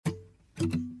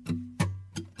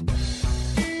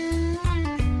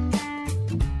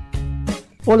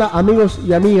Hola amigos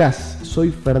y amigas,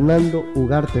 soy Fernando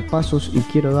Ugarte Pasos y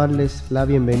quiero darles la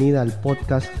bienvenida al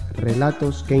podcast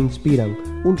Relatos que Inspiran,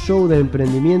 un show de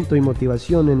emprendimiento y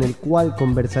motivación en el cual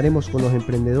conversaremos con los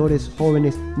emprendedores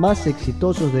jóvenes más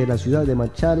exitosos de la ciudad de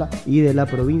Machala y de la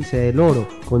provincia del Oro,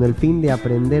 con el fin de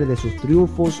aprender de sus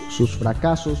triunfos, sus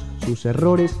fracasos, sus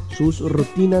errores, sus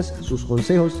rutinas, sus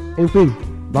consejos, en fin,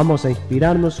 vamos a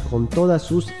inspirarnos con todas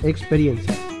sus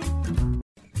experiencias.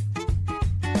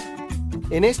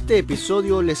 En este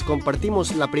episodio les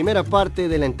compartimos la primera parte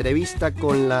de la entrevista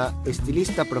con la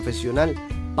estilista profesional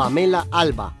Pamela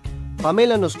Alba.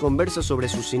 Pamela nos conversa sobre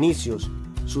sus inicios,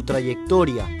 su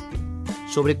trayectoria,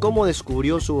 sobre cómo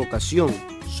descubrió su vocación,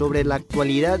 sobre la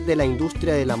actualidad de la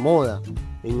industria de la moda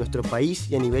en nuestro país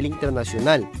y a nivel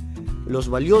internacional, los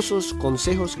valiosos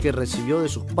consejos que recibió de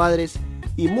sus padres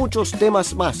y muchos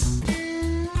temas más.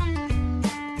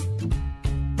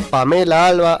 Pamela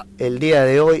Alba, el día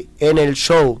de hoy en el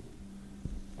show.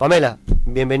 Pamela,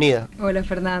 bienvenida. Hola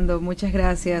Fernando, muchas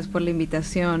gracias por la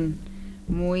invitación.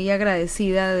 Muy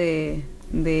agradecida de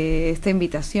esta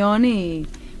invitación y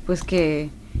pues que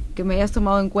me hayas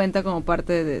tomado en cuenta como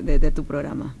parte de tu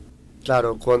programa.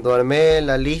 Claro, cuando armé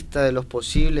la lista de los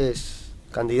posibles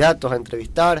candidatos a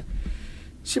entrevistar,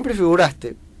 siempre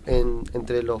figuraste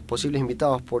entre los posibles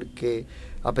invitados porque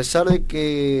a pesar de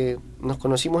que nos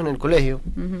conocimos en el colegio,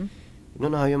 no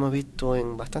nos habíamos visto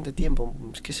en bastante tiempo,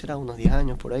 ¿qué será? Unos 10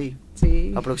 años por ahí,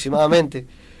 sí, aproximadamente.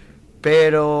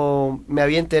 Pero me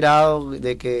había enterado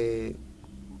de que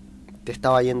te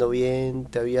estaba yendo bien,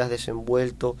 te habías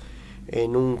desenvuelto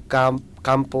en un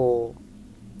campo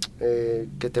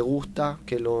que te gusta,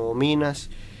 que lo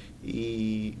dominas,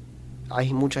 y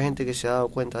hay mucha gente que se ha dado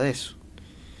cuenta de eso.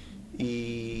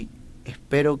 Y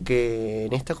espero que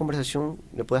en esta conversación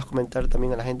le puedas comentar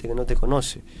también a la gente que no te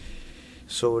conoce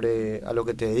sobre a lo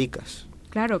que te dedicas.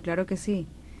 Claro que sí.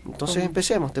 Entonces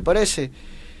empecemos, ¿te parece?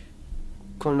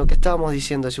 Con lo que estábamos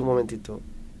diciendo hace un momentito.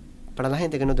 Para la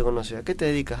gente que no te conoce, ¿a qué te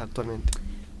dedicas actualmente?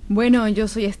 Bueno, yo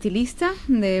soy estilista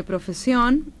de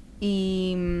profesión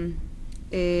y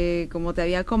como te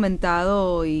había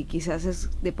comentado y quizás es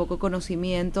de poco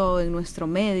conocimiento en nuestro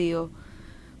medio,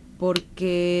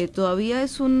 porque todavía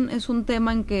es un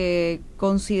tema en que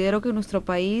considero que en nuestro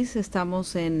país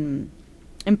estamos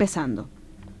empezando.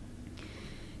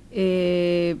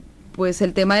 Pues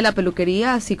el tema de la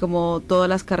peluquería, así como todas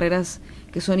las carreras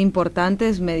que son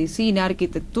importantes, medicina,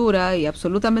 arquitectura y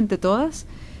absolutamente todas,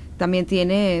 también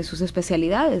tiene sus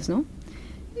especialidades, ¿no?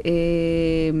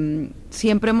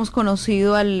 Siempre hemos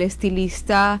conocido al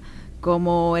estilista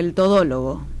como el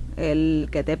todólogo, el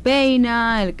que te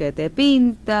peina, el que te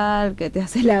pinta, el que te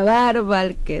hace la barba,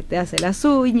 el que te hace las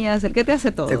uñas, el que te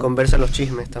hace todo. Te conversa los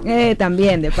chismes también.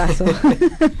 También, de paso.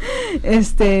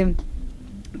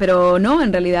 Pero no,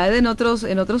 en realidad en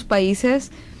otros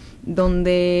países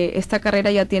donde esta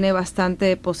carrera ya tiene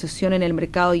bastante posesión en el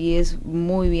mercado y es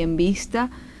muy bien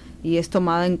vista y es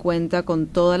tomada en cuenta con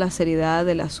toda la seriedad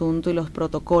del asunto y los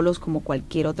protocolos como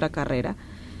cualquier otra carrera,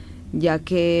 ya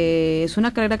que es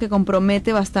una carrera que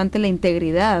compromete bastante la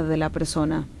integridad de la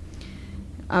persona.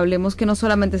 Hablemos que no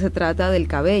solamente se trata del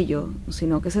cabello,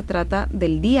 sino que se trata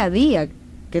del día a día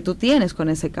que tú tienes con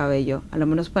ese cabello, a lo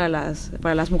menos para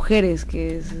las mujeres,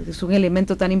 que es un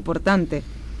elemento tan importante.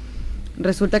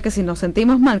 Resulta que si nos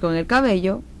sentimos mal con el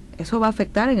cabello, eso va a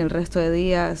afectar en el resto de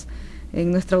días,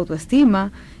 en nuestra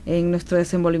autoestima, en nuestro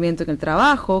desenvolvimiento en el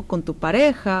trabajo, con tu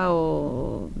pareja,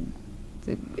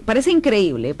 parece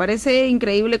increíble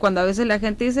cuando a veces la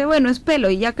gente dice, bueno, es pelo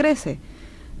y ya crece.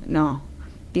 No,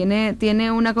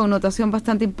 tiene una connotación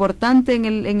bastante importante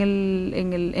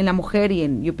en la mujer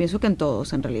y yo pienso que en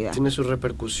todos en realidad. Tiene su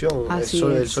repercusión,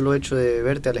 el solo hecho de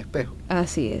verte al espejo.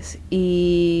 Así es,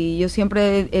 y yo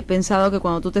siempre he pensado que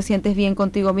cuando tú te sientes bien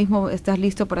contigo mismo, estás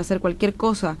listo para hacer cualquier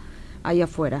cosa allá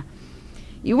afuera.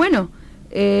 Y bueno,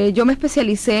 yo me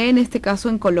especialicé en este caso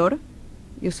en color,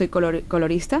 yo soy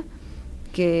colorista,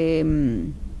 que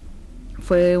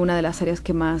fue una de las áreas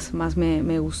que más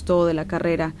me gustó de la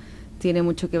carrera. Tiene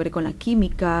mucho que ver con la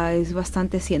química, es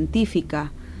bastante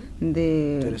científica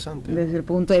desde el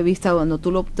punto de vista cuando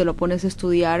tú te lo pones a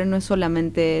estudiar, no es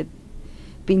solamente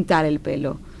pintar el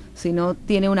pelo, sino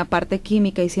tiene una parte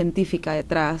química y científica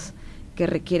detrás que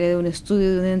requiere de un estudio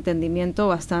y de un entendimiento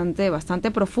bastante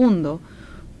profundo,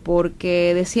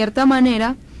 porque de cierta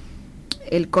manera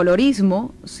el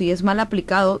colorismo, si es mal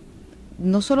aplicado,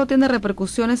 no solo tiene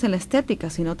repercusiones en la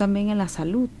estética, sino también en la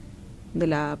salud de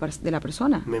la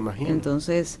persona. Me imagino.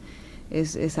 Entonces,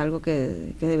 es algo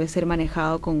que debe ser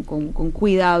manejado con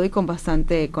cuidado y con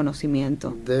bastante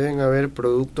conocimiento. Deben haber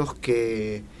productos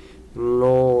que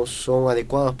no son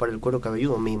adecuados para el cuero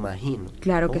cabelludo, me imagino.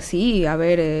 Claro, ¿no? Que sí. A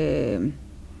ver,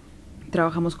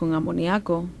 trabajamos con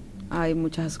amoníaco, hay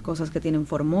muchas cosas que tienen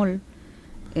formol,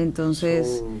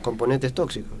 entonces... Son componentes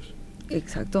tóxicos.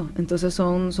 Exacto, entonces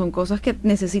son cosas que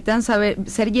necesitan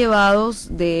ser llevados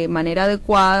de manera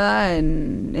adecuada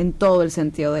en todo el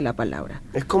sentido de la palabra.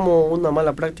 Es como una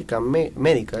mala práctica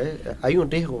médica, ¿eh? Hay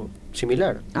un riesgo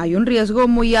similar. Hay un riesgo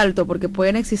muy alto porque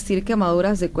pueden existir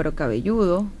quemaduras de cuero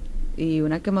cabelludo, y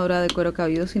una quemadura de cuero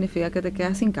cabelludo significa que te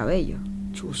quedas sin cabello.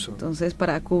 Chuzo. Entonces,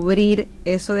 para cubrir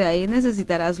eso de ahí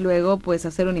necesitarás luego pues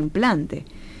hacer un implante.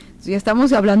 Ya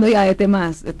estamos hablando ya de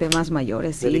temas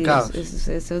mayores, sí, delicados.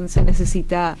 Eso se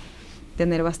necesita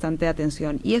tener bastante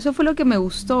atención. Y eso fue lo que me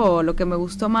gustó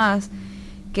más,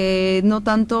 que no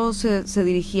tanto se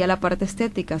dirigía a la parte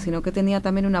estética, sino que tenía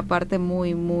también una parte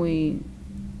muy, muy,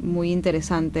 muy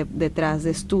interesante detrás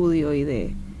de estudio y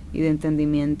de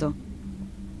entendimiento.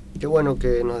 Qué bueno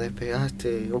que nos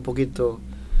despejaste un poquito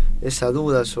esa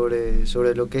duda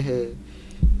sobre lo que es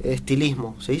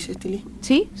estilismo. ¿Se dice estilismo?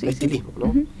 Sí. Estilismo, sí. ¿no?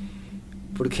 Uh-huh.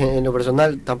 Porque en lo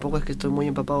personal tampoco es que estoy muy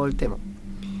empapado del tema.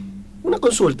 Una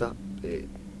consulta.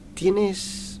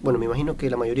 ¿Tienes...? Bueno, me imagino que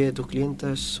la mayoría de tus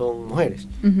clientes son mujeres,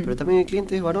 Uh-huh. pero también hay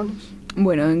clientes varones.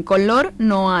 Bueno, en color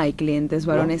no hay clientes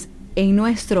varones. ¿No? En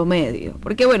nuestro medio,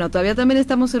 porque bueno, todavía también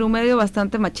estamos en un medio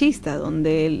bastante machista,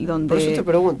 donde Por eso te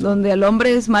pregunto, donde el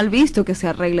hombre es mal visto que se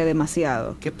arregle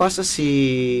demasiado. ¿Qué pasa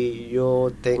si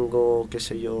yo tengo, qué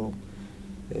sé yo,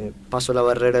 paso la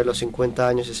barrera de los 50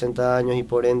 años, 60 años y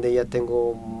por ende ya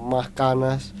tengo más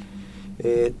canas?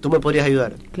 ¿Tú me podrías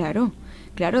ayudar? Claro,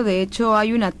 de hecho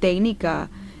hay una técnica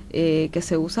que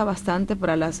se usa bastante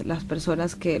para las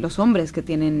personas, los hombres que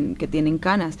tienen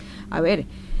canas. A ver,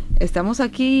 estamos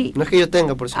aquí... No es que yo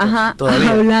tenga, por supuesto,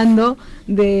 todavía. Hablando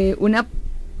de una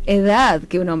edad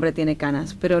que un hombre tiene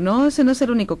canas, pero ese no es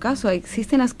el único caso.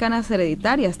 Existen las canas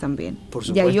hereditarias también. Por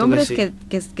supuesto, y hay hombres que,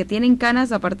 sí. que tienen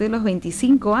canas a partir de los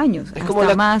 25 años, es hasta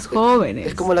como más jóvenes.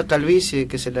 Es como la calvicie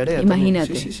que se le hereda.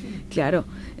 Imagínate, sí. Claro.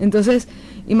 Entonces,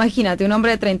 imagínate un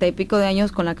hombre de 30 y pico de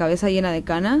años con la cabeza llena de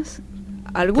canas.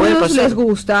 A algunos les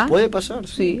gusta. Puede pasar.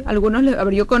 Sí, algunos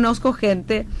yo conozco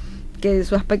gente que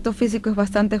su aspecto físico es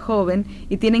bastante joven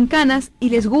y tienen canas y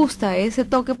les gusta ese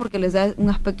toque porque les da un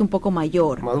aspecto un poco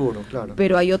mayor. Maduro, claro.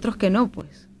 Pero hay otros que no,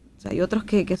 pues. O sea, hay otros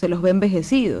que se los ve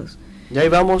envejecidos. Y ahí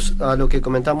vamos a lo que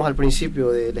comentamos al principio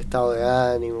del estado de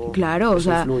ánimo. Claro, o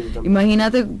sea,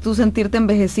 imagínate tú sentirte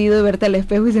envejecido y verte al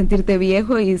espejo y sentirte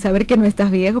viejo y saber que no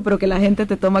estás viejo, pero que la gente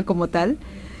te toma como tal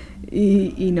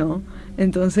y no.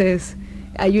 Entonces,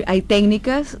 hay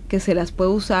técnicas que se las puede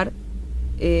usar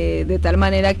de tal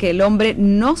manera que el hombre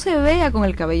no se vea con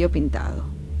el cabello pintado,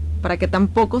 para que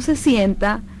tampoco se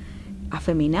sienta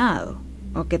afeminado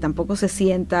o que tampoco se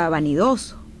sienta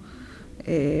vanidoso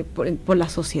por la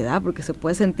sociedad, porque se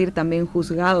puede sentir también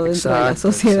juzgado dentro de la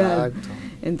sociedad. Exacto.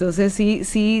 Entonces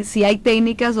sí hay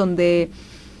técnicas donde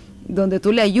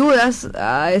tú le ayudas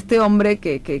a este hombre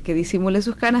que disimule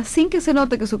sus canas sin que se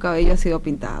note que su cabello ha sido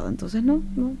pintado. Entonces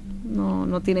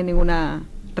no tiene ninguna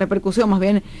repercusión, más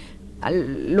bien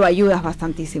lo ayudas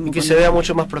bastantísimo. Y que se vea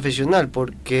mucho más profesional,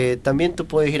 porque también tú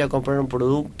puedes ir a comprar un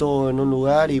producto en un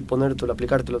lugar y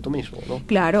aplicártelo tú mismo, ¿no?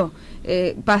 Claro,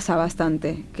 pasa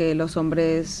bastante que los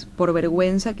hombres, por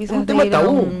vergüenza quizás... Es un tema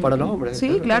tabú para los hombres.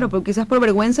 Sí, claro, pero quizás por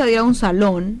vergüenza de ir a un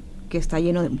salón que está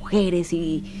lleno de mujeres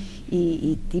y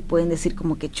pueden decir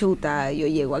como que chuta, yo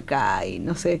llego acá y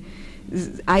no sé.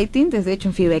 Hay tintes, de hecho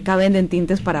en Fibeca venden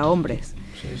tintes para hombres.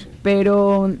 Sí.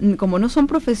 Pero como no son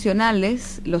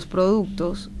profesionales los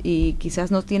productos y quizás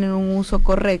no tienen un uso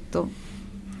correcto,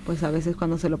 pues a veces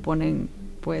cuando se lo ponen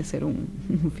puede ser un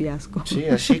fiasco. Sí,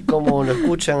 así como lo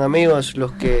escuchan, amigos,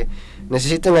 los que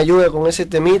necesitan ayuda con ese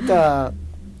temita,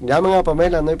 llamen a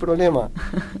Pamela, no hay problema.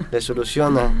 Le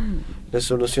soluciona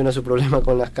su problema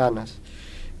con las canas.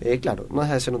 Claro, no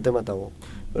deja de ser un tema tabú.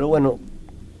 Pero bueno,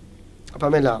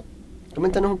 Pamela,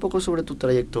 coméntanos un poco sobre tu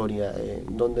trayectoria,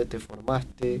 en dónde te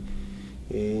formaste,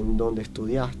 en dónde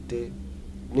estudiaste,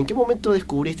 ¿en qué momento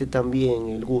descubriste también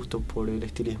el gusto por el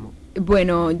estilismo?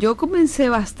 Bueno, yo comencé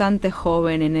bastante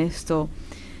joven en esto.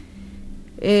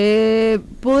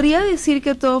 Podría decir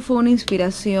que todo fue una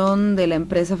inspiración de la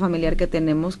empresa familiar que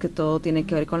tenemos, que todo tiene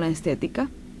que ver con la estética,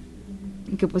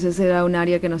 que pues ese era un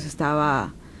área que nos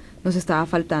estaba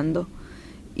faltando.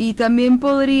 Y también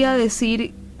podría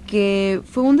decir que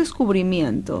fue un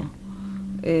descubrimiento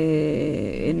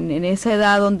en esa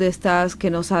edad donde estás,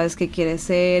 que no sabes qué quieres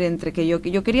ser, entre que yo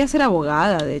quería ser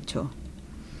abogada, de hecho.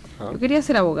 Yo quería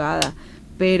ser abogada,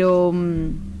 Pero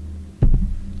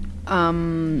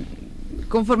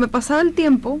conforme pasaba el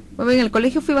tiempo, en el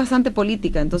colegio fui bastante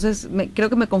política, entonces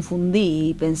creo que me confundí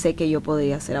y pensé que yo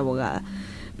podía ser abogada.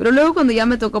 Pero luego cuando ya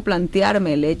me tocó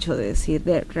plantearme el hecho de decir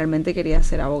realmente quería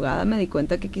ser abogada, me di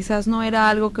cuenta que quizás no era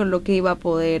algo con lo que iba a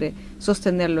poder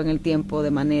sostenerlo en el tiempo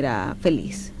de manera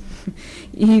feliz.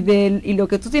 Y lo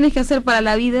que tú tienes que hacer para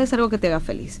la vida es algo que te haga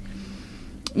feliz.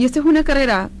 Y esta es una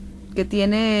carrera que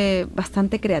tiene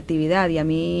bastante creatividad y a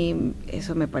mí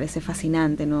eso me parece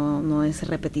fascinante, no es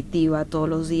repetitiva, todos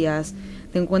los días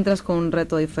te encuentras con un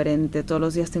reto diferente, todos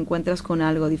los días te encuentras con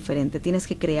algo diferente, tienes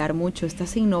que crear mucho,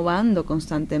 estás innovando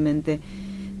constantemente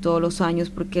todos los años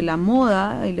porque la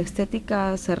moda y la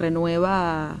estética se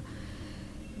renueva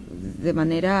de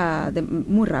manera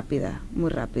muy rápida,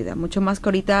 mucho más que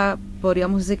ahorita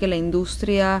podríamos decir que la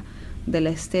industria de la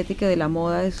estética y de la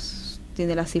moda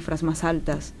tiene las cifras más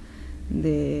altas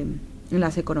en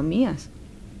las economías.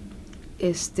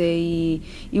 Y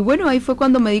bueno, ahí fue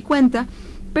cuando me di cuenta,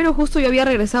 pero justo yo había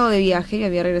regresado de viaje, yo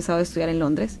había regresado a estudiar en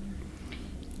Londres.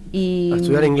 Y, a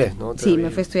estudiar inglés, ¿no? Sí, me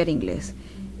fui a estudiar inglés.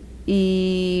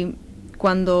 Y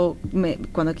cuando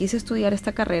quise estudiar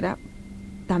esta carrera,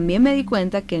 también me di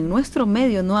cuenta que en nuestro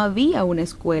medio no había una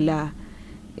escuela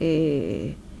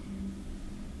que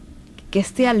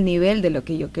esté al nivel de lo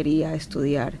que yo quería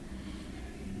estudiar.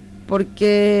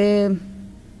 Porque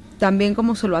también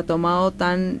como se lo ha tomado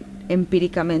tan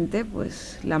empíricamente,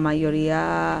 pues la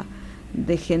mayoría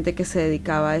de gente que se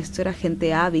dedicaba a esto era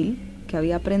gente hábil, que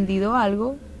había aprendido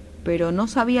algo, pero no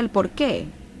sabía el porqué.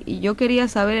 Y yo quería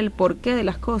saber el porqué de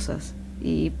las cosas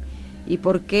y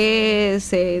por qué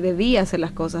se debía hacer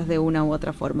las cosas de una u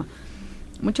otra forma.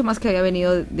 Mucho más que había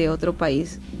venido de otro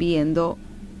país viendo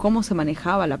cómo se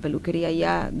manejaba la peluquería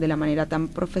ya de la manera tan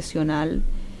profesional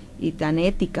y tan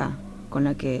ética con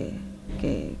la que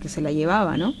se la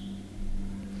llevaba, ¿no?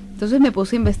 Entonces me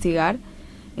puse a investigar,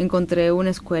 encontré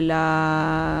una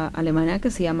escuela alemana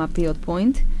que se llama Piot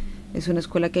Point, es una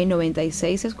escuela que hay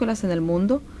 96 escuelas en el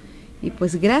mundo, y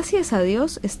pues gracias a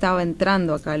Dios estaba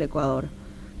entrando acá al Ecuador.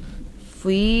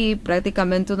 Fui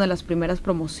prácticamente una de las primeras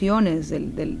promociones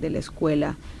de la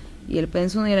escuela, y el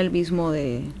pensum era el mismo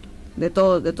de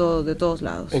todos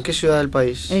lados. ¿En qué ciudad del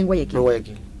país? En Guayaquil. En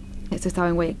Guayaquil. Este estaba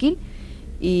en Guayaquil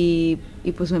y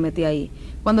pues me metí ahí.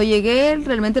 Cuando llegué,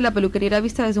 realmente la peluquería era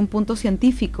vista desde un punto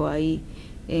científico ahí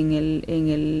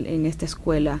en esta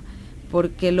escuela,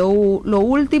 porque lo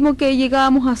último que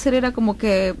llegábamos a hacer era como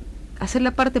que hacer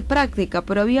la parte práctica,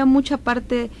 pero había mucha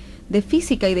parte de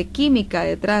física y de química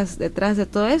detrás de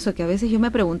todo eso, que a veces yo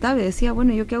me preguntaba y decía,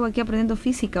 bueno, ¿yo qué hago aquí aprendiendo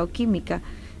física o química?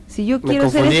 Si yo quiero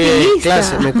ser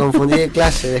estilista. Me confundí de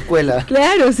clase, de escuela.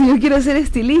 Claro, si yo quiero ser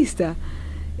estilista.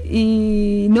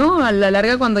 Y no, a la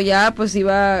larga cuando ya pues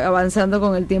iba avanzando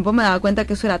con el tiempo me daba cuenta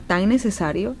que eso era tan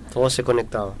necesario. Todo se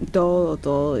conectaba.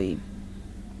 Todo. Y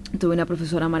tuve una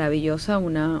profesora maravillosa,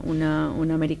 una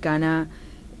americana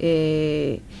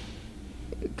que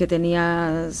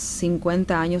tenía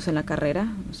 50 años en la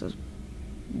carrera,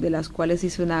 de las cuales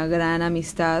hice una gran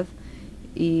amistad,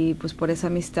 y pues por esa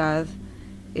amistad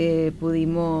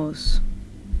pudimos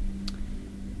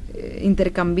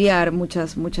intercambiar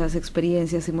muchas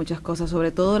experiencias y muchas cosas,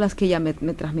 sobre todo las que ella me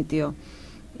transmitió.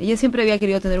 Ella siempre había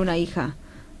querido tener una hija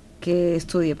que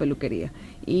estudie peluquería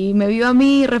y me vio a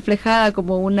mí reflejada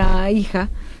como una hija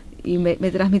y me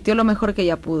transmitió lo mejor que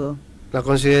ella pudo. ¿La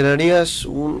considerarías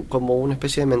como una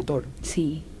especie de mentor?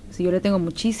 Sí, yo le tengo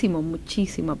muchísimo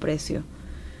aprecio.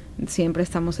 Siempre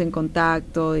estamos en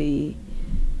contacto y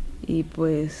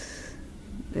pues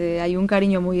hay un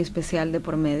cariño muy especial de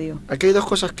por medio. Aquí hay dos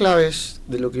cosas claves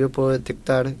de lo que yo puedo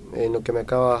detectar en lo que me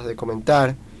acabas de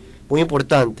comentar, muy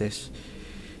importantes.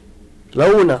 La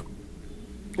una,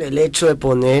 el hecho de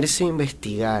ponerse a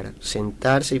investigar,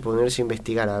 sentarse y ponerse a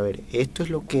investigar. A ver, esto es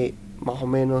lo que más o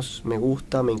menos me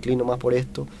gusta, me inclino más por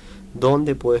esto,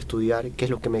 dónde puedo estudiar, qué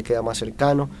es lo que me queda más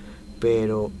cercano,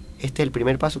 pero este es el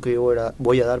primer paso que yo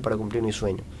voy a dar para cumplir mi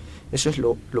sueño. Eso es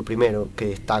lo primero que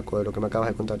destaco de lo que me acabas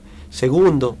de contar.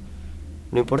 Segundo,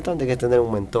 lo importante que es tener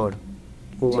un mentor.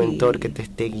 Un mentor que te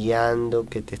esté guiando,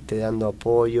 que te esté dando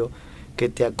apoyo, que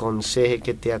te aconseje,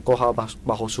 que te acoja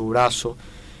bajo su brazo.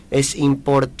 Es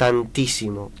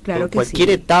importantísimo. Claro, en cualquier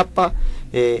etapa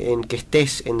en que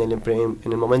estés en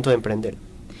el momento de emprender.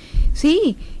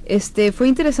 Sí, fue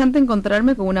interesante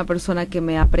encontrarme con una persona que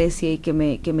me aprecie y que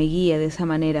me guíe de esa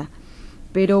manera.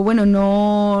 Pero bueno,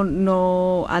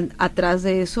 atrás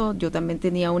de eso yo también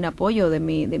tenía un apoyo de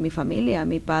mi familia.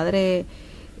 Mi padre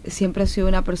siempre ha sido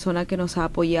una persona que nos ha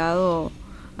apoyado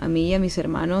a mí y a mis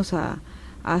hermanos a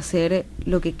hacer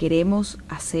lo que queremos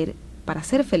hacer para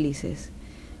ser felices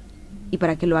y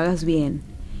para que lo hagas bien.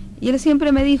 Y él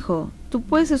siempre me dijo, tú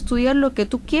puedes estudiar lo que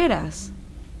tú quieras,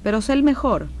 pero sé el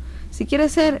mejor. Si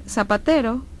quieres ser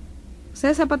zapatero,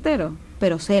 sé zapatero,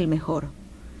 pero sé el mejor.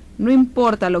 No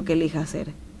importa lo que elijas ser,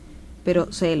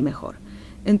 pero sé el mejor.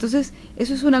 Entonces,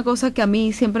 eso es una cosa que a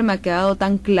mí siempre me ha quedado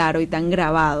tan claro y tan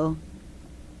grabado.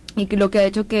 Y que lo que ha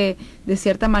hecho que, de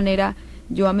cierta manera,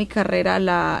 yo a mi carrera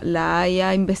la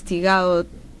haya investigado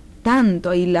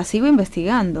tanto y la sigo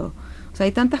investigando. O sea,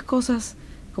 hay tantas cosas,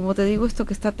 como te digo, esto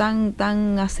que está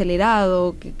tan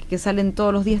acelerado, que salen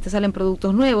todos los días, te salen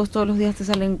productos nuevos, todos los días te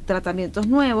salen tratamientos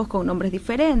nuevos con nombres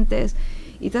diferentes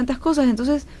y tantas cosas.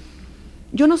 Entonces,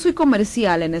 yo no soy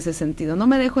comercial en ese sentido, no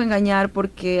me dejo engañar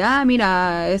porque,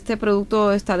 mira, este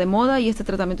producto está de moda y este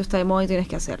tratamiento está de moda y tienes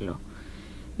que hacerlo.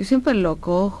 Yo siempre lo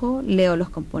cojo, leo los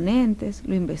componentes,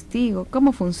 lo investigo,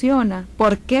 cómo funciona,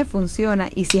 por qué funciona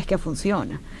y si es que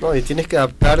funciona. No, y tienes que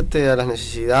adaptarte a las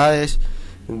necesidades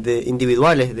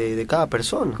individuales de cada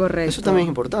persona. Correcto. Eso también es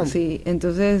importante. Sí,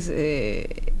 entonces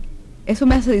eso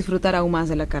me hace disfrutar aún más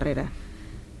de la carrera,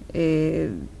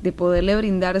 de poderle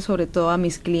brindar sobre todo a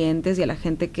mis clientes y a la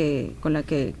gente con la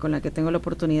que tengo la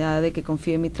oportunidad de que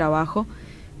confíe en mi trabajo,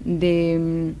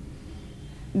 de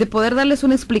poder darles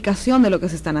una explicación de lo que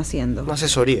se están haciendo. Una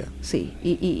asesoría. Sí,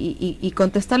 y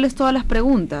contestarles todas las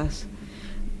preguntas.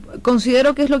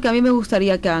 Considero que es lo que a mí me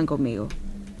gustaría que hagan conmigo.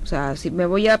 O sea, si me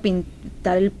voy a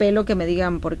pintar el pelo, que me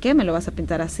digan, ¿por qué me lo vas a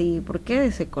pintar así? ¿Por qué de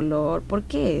ese color? ¿Por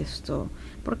qué esto?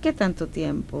 ¿Por qué tanto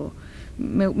tiempo?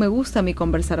 Me gusta a mí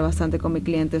conversar bastante con mi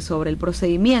cliente sobre el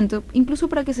procedimiento, incluso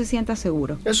para que se sienta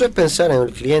seguro. Eso es pensar en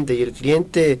el cliente, y el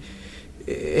cliente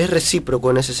es recíproco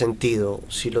en ese sentido.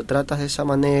 Si lo tratas de esa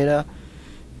manera,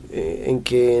 en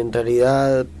que en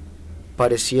realidad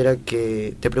pareciera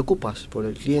que te preocupas por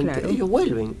el cliente, claro, ellos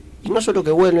vuelven. Y no solo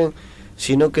que vuelven,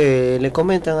 sino que le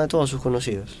comentan a todos sus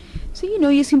conocidos. Sí,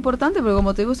 no, y es importante, porque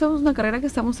como te digo, estamos en una carrera que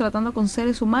estamos tratando con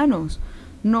seres humanos.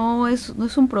 No es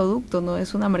un producto, no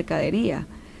es una mercadería.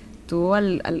 Tú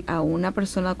a una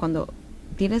persona, cuando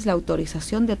tienes la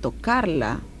autorización de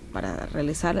tocarla para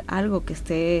realizar algo que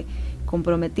esté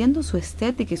comprometiendo su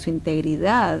estética y su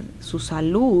integridad, su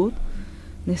salud,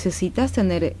 necesitas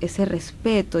tener ese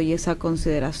respeto y esa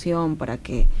consideración para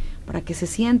que se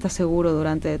sienta seguro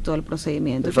durante todo el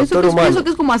procedimiento. Pienso que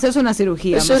es como hacerse una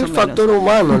cirugía. Ese es el factor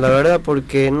humano, la verdad,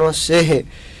 porque no sé,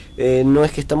 no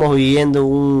es que estamos viviendo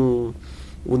un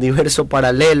universo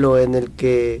paralelo en el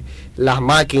que las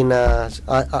máquinas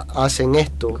hacen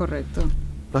esto. Correcto.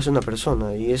 Lo hace una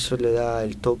persona y eso le da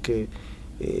el toque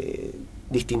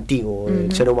distintivo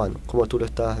del ser humano, como tú lo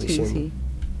estás diciendo.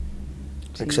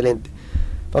 Sí. Excelente.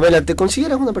 Pamela, ¿te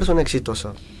consideras una persona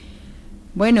exitosa?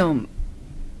 Bueno,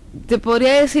 te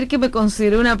podría decir que me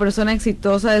considero una persona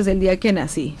exitosa desde el día que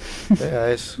nací.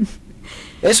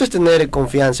 Eso es tener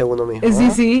confianza en uno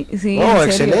mismo. Sí. Oh,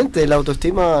 excelente, la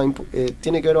autoestima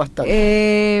tiene que ver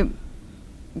bastante.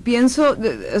 Pienso,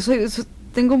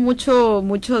 tengo mucho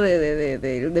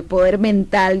de poder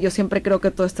mental. Yo siempre creo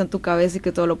que todo está en tu cabeza y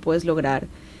que todo lo puedes lograr.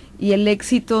 Y el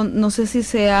éxito, no sé si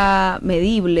sea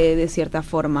medible de cierta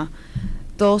forma.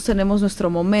 Todos tenemos nuestro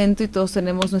momento y todos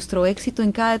tenemos nuestro éxito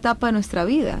en cada etapa de nuestra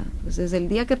vida. Pues desde el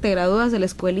día que te gradúas de la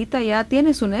escuelita ya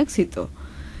tienes un éxito.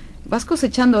 Vas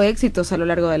cosechando éxitos a lo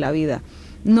largo de la vida.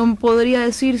 No podría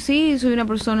decir, sí, soy una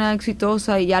persona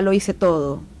exitosa y ya lo hice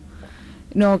todo.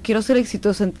 No, quiero ser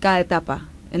exitosa en cada etapa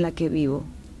en la que vivo.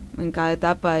 En cada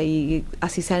etapa, y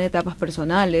así sean etapas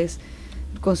personales.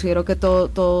 Considero que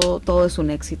todo es un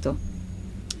éxito.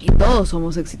 Y todos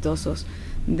somos exitosos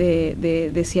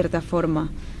de cierta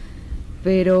forma.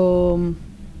 Pero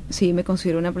sí, me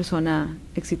considero una persona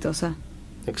exitosa.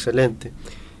 Excelente.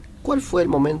 ¿Cuál fue el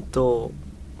momento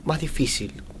más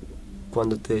difícil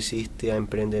cuando te decidiste a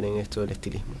emprender en esto del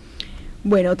estilismo?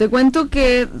 Bueno, te cuento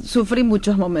que sufrí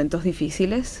muchos momentos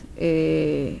difíciles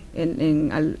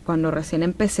cuando recién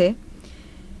empecé,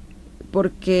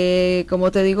 porque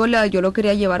como te digo, yo lo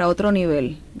quería llevar a otro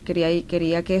nivel,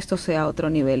 quería que esto sea a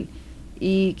otro nivel,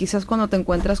 y quizás cuando te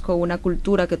encuentras con una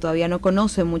cultura que todavía no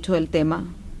conoce mucho del tema,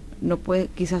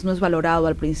 quizás no es valorado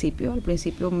al principio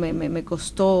me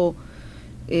costó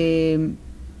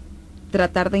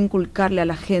tratar de inculcarle a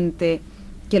la gente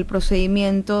que el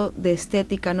procedimiento de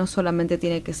estética no solamente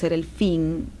tiene que ser el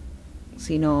fin,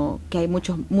 sino que hay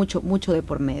mucho de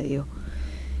por medio.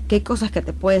 Que hay cosas que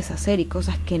te puedes hacer y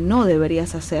cosas que no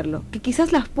deberías hacerlo, que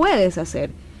quizás las puedes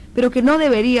hacer, pero que no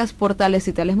deberías por tales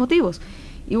y tales motivos.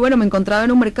 Y bueno, me encontraba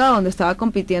en un mercado donde estaba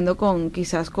compitiendo con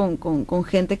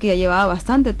gente que ya llevaba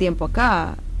bastante tiempo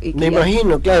acá. Me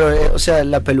imagino, claro, o sea,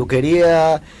 la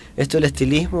peluquería, esto del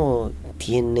estilismo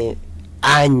tiene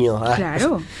años.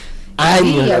 Claro.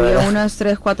 años. Sí, había verdad. unas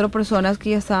 3, 4 personas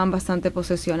que ya estaban bastante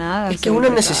posesionadas. Es que es una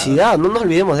necesidad, no nos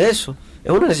olvidemos de eso.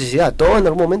 Es una necesidad, todos en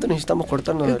algún momento necesitamos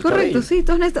cortarnos el Correcto, cabello. sí,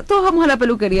 todos vamos a la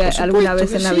peluquería Por alguna supuesto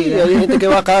vez que en la sí, vida. hay gente que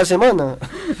va cada semana,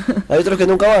 hay otros que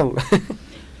nunca van.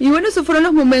 Y bueno, esos fueron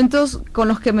los momentos con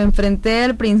los que me enfrenté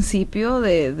al principio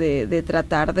de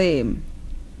tratar de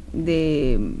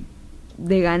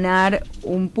ganar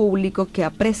un público que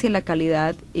aprecie la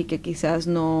calidad y que quizás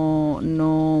no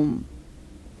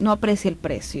aprecie el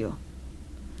precio.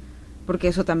 Porque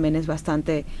eso también es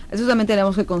bastante, eso también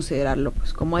tenemos que considerarlo,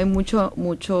 pues como hay mucha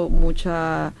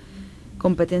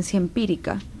competencia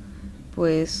empírica,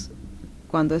 pues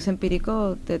cuando es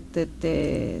empírico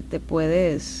te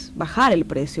puedes bajar el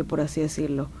precio, por así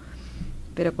decirlo.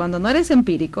 Pero cuando no eres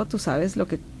empírico, tú sabes lo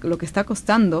que está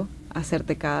costando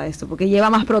hacerte cada esto, porque lleva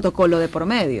más protocolo de por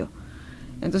medio.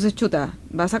 Entonces, chuta,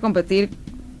 vas a competir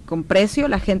con precio.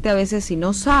 La gente a veces, si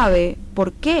no sabe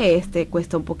por qué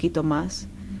cuesta un poquito más,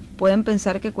 pueden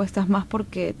pensar que cuestas más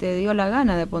porque te dio la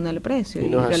gana de poner el precio, y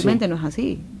no realmente no es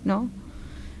así, ¿no?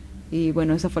 Y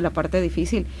bueno, esa fue la parte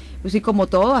difícil. Pues sí, como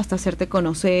todo, hasta hacerte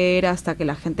conocer, hasta que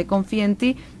la gente confíe en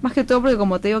ti, más que todo porque,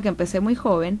 como te digo, que empecé muy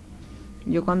joven.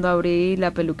 Yo cuando abrí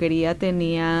la peluquería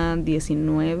tenía 20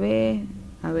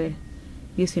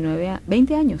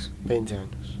 años. 20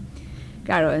 años.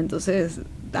 Claro, entonces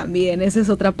también esa es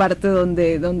otra parte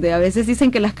donde a veces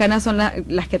dicen que las canas son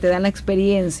las que te dan la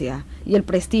experiencia y el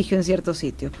prestigio en cierto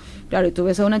sitio. Claro, y tú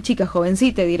ves a una chica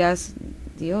jovencita y dirás,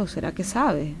 Dios, ¿será que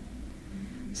sabe?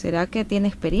 ¿Será que tiene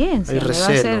experiencia? Hay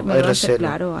recelo,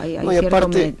 claro, hay no, y cierto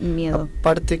aparte, miedo.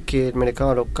 Aparte que el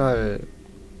mercado local,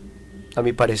 a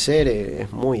mi parecer,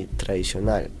 es muy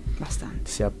tradicional.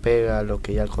 Bastante. Se apega a lo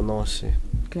que ya conoce.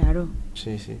 Claro.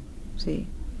 Sí, sí. Sí.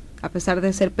 A pesar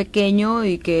de ser pequeño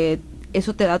y que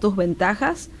eso te da tus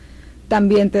ventajas,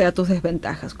 también te da tus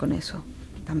desventajas con eso.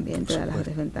 También te da las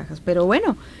desventajas. Pero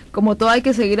bueno, como todo hay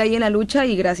que seguir ahí en la lucha,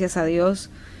 y gracias a Dios,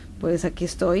 pues aquí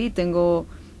estoy, tengo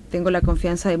la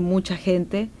confianza de mucha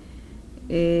gente,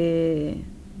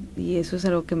 y eso es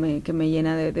algo que me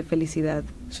llena de felicidad.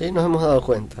 Sí, nos hemos dado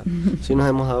cuenta. Sí, nos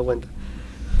hemos dado cuenta.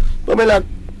 Pamela,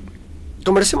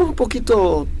 conversemos un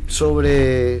poquito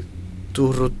sobre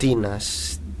tus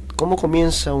rutinas. ¿Cómo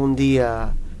comienza un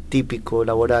día típico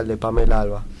laboral de Pamela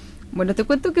Alba? Bueno, te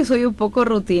cuento que soy un poco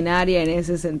rutinaria en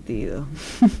ese sentido.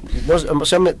 No, o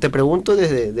sea, te pregunto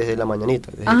desde la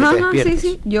mañanita, desde que te despiertas.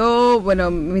 Sí. Yo, bueno,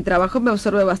 mi trabajo me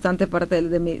absorbe bastante parte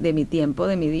de mi tiempo,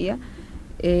 de mi día.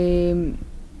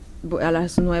 A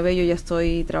las 9 yo ya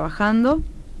estoy trabajando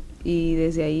y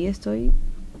desde ahí estoy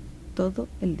todo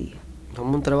el día.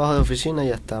 Como un trabajo de oficina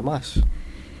y hasta más.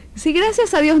 Sí,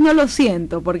 gracias a Dios no lo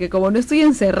siento, porque como no estoy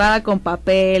encerrada con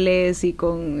papeles y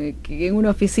en una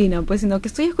oficina, pues, sino que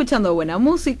estoy escuchando buena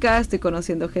música, estoy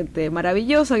conociendo gente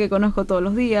maravillosa que conozco todos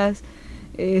los días,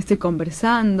 estoy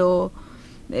conversando,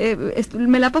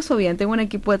 me la paso bien, tengo un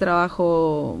equipo de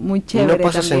trabajo muy chévere. No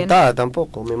pasas también sentada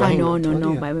tampoco, me imagino.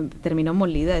 No, termino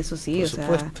molida, eso sí, por o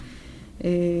supuesto.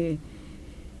 sea.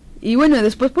 Y bueno,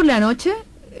 después por la noche,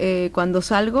 cuando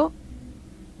salgo,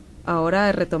 ahora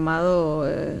he retomado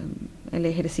el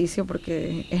ejercicio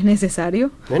porque es necesario.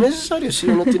 Es necesario, sí,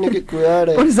 uno tiene que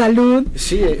cuidar. Por salud.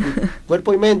 Sí,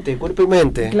 cuerpo y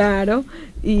mente. Claro,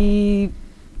 y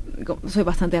soy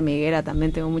bastante amiguera,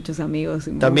 también tengo muchos amigos.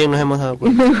 También nos hemos dado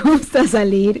cuenta. Me gusta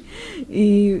salir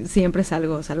y siempre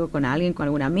salgo con alguien, con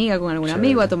alguna amiga, con algún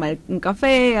amigo, a tomar un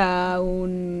café,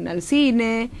 al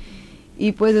cine.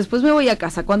 Y pues después me voy a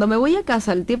casa. Cuando me voy a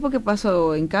casa, el tiempo que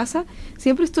paso en casa,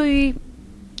 siempre estoy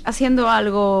haciendo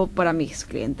algo para mis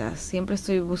clientas, siempre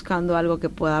estoy buscando algo que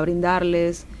pueda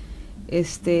brindarles.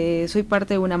 Soy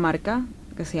parte de una marca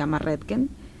que se llama Redken,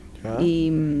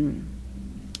 y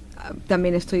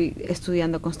también estoy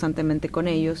estudiando constantemente con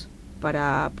ellos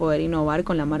para poder innovar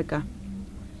con la marca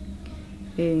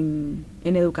en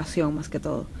educación más que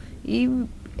todo, y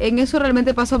en eso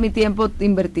realmente paso mi tiempo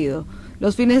invertido.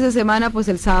 Los fines de semana, pues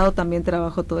el sábado también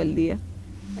trabajo todo el día.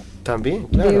 También,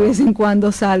 claro. De vez en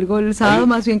cuando salgo, el sábado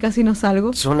más bien casi no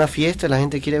salgo. Son las fiestas, la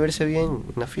gente quiere verse bien,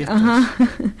 las fiestas. Ajá.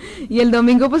 Y el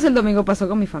domingo paso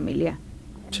con mi familia.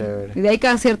 Chévere. Y de ahí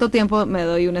cada cierto tiempo me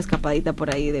doy una escapadita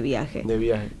por ahí de viaje.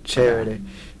 Chévere.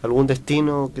 ¿Algún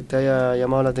destino que te haya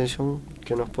llamado la atención,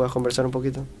 que nos puedas conversar un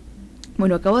poquito?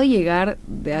 Bueno, acabo de llegar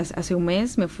hace un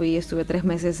mes, estuve 3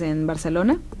 meses en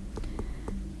Barcelona.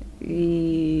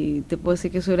 Y te puedo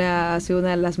decir que eso ha sido una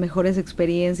de las mejores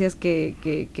experiencias que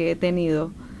he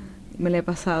tenido. Me la he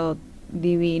pasado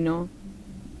divino,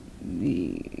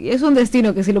 y es un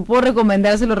destino que si lo puedo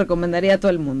recomendar, se lo recomendaría a todo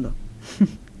el mundo.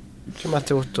 ¿Qué más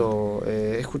te gustó?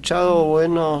 He escuchado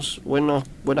buenas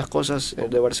cosas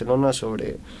de Barcelona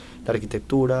sobre la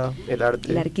arquitectura, el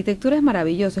arte. La arquitectura es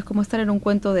maravillosa, es como estar en un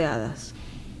cuento de hadas.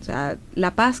 O sea,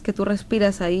 la paz que tú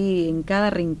respiras ahí en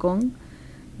cada rincón,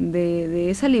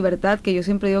 de esa libertad que yo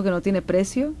siempre digo que no tiene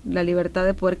precio, la libertad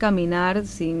de poder caminar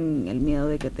sin el miedo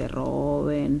de que te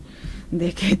roben,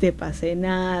 de que te pase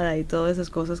nada y todas esas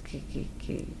cosas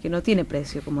que no tiene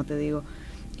precio, como te digo.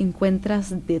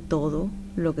 Encuentras de todo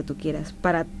lo que tú quieras,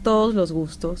 para todos los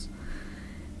gustos.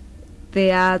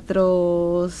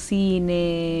 Teatro,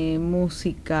 cine,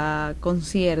 música,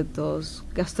 conciertos,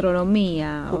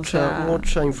 gastronomía.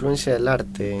 Mucha influencia del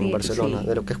arte en Barcelona, sí,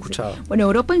 de lo que he escuchado. Sí. Bueno,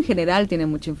 Europa en general tiene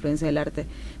mucha influencia del arte,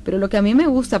 pero lo que a mí me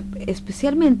gusta,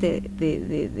 especialmente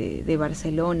de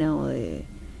Barcelona o de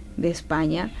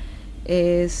España,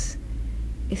 es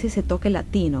ese toque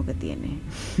latino que tiene.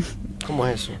 ¿Cómo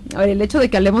es eso? A ver, el hecho de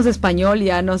que hablemos español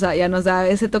ya nos da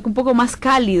ese toque un poco más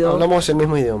cálido. Hablamos el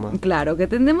mismo idioma. Claro, que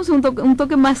tenemos un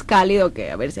toque más cálido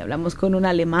que, a ver, si hablamos con un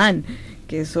alemán,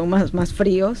 que son más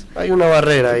fríos. Hay una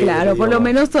barrera ahí. Claro, por lo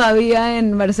menos todavía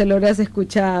en Barcelona se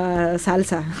escucha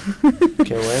salsa.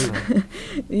 Qué bueno.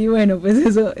 Y bueno, pues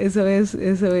eso es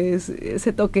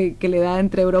ese toque que le da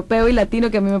entre europeo y latino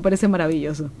que a mí me parece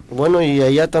maravilloso. Bueno, y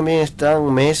allá también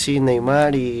están Messi,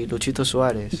 Neymar y Luchito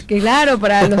Suárez. Que claro,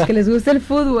 para los que les gusta el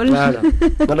fútbol. Claro.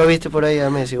 ¿No lo viste por ahí a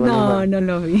Messi? No, no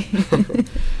lo vi.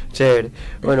 Chévere.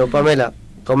 Bueno, Pamela,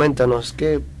 coméntanos,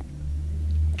 ¿qué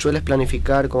sueles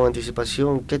planificar con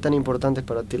anticipación? ¿Qué tan importante es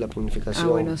para ti la planificación?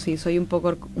 Bueno, sí, soy un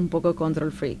poco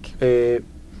control freak.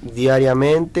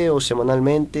 ¿Diariamente o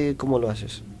semanalmente? ¿Cómo lo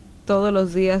haces? Todos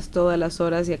los días, todas las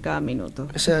horas y a cada minuto.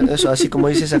 Eso, así como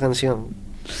dice esa canción.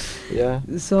 ¿Ya?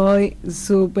 Soy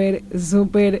súper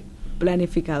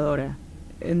planificadora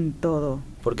en todo.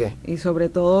 ¿Por qué? Y sobre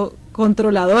todo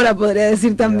controladora, podría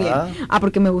decir también. ¿Ya?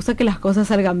 Porque me gusta que las cosas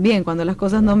salgan bien. Cuando las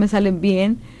cosas no me salen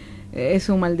bien, es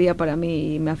un mal día para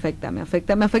mí y me afecta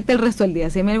el resto del día.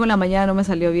 Si a mí algo en la mañana no me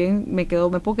salió bien, me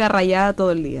puedo quedar rayada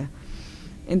todo el día.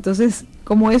 Entonces,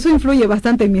 como eso influye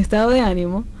bastante en mi estado de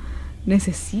ánimo,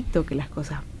 necesito que las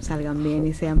cosas salgan bien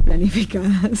y sean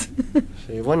planificadas.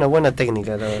 Sí, buena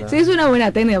técnica, la verdad. Sí, es una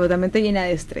buena técnica, pero también te llena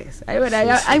de estrés.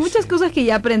 Hay muchas cosas que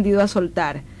ya he aprendido a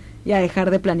soltar y a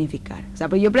dejar de planificar. O sea,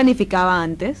 pues yo planificaba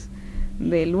antes,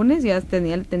 de lunes ya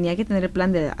tenía que tener el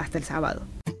plan hasta el sábado.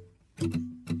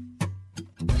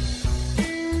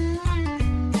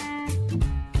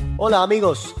 Hola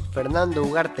amigos, Fernando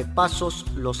Ugarte Pasos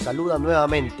los saluda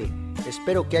nuevamente.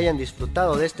 Espero que hayan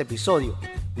disfrutado de este episodio.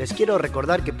 Les quiero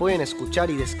recordar que pueden escuchar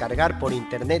y descargar por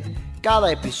internet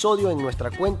cada episodio en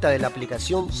nuestra cuenta de la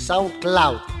aplicación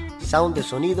SoundCloud, Sound de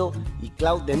sonido y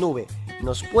Cloud de nube.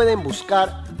 Nos pueden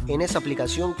buscar en esa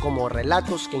aplicación como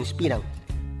Relatos que Inspiran.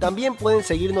 También pueden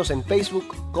seguirnos en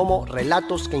Facebook como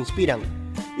Relatos que Inspiran.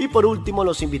 Y por último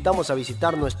los invitamos a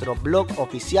visitar nuestro blog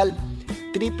oficial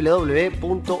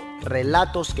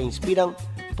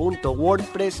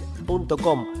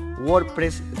www.relatosqueinspiran.wordpress.com.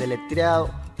 WordPress deletreado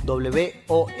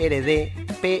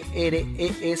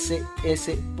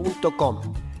WORDPRESS.com.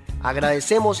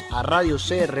 Agradecemos a Radio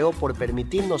CRO por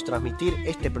permitirnos transmitir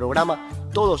este programa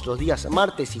todos los días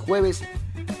martes y jueves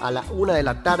a la 1 de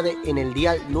la tarde en el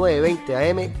dial 920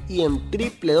 AM y en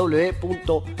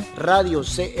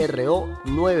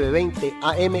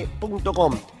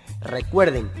www.radiocro920am.com.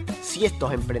 Recuerden, si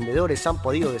estos emprendedores han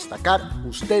podido destacar,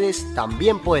 ustedes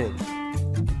también pueden.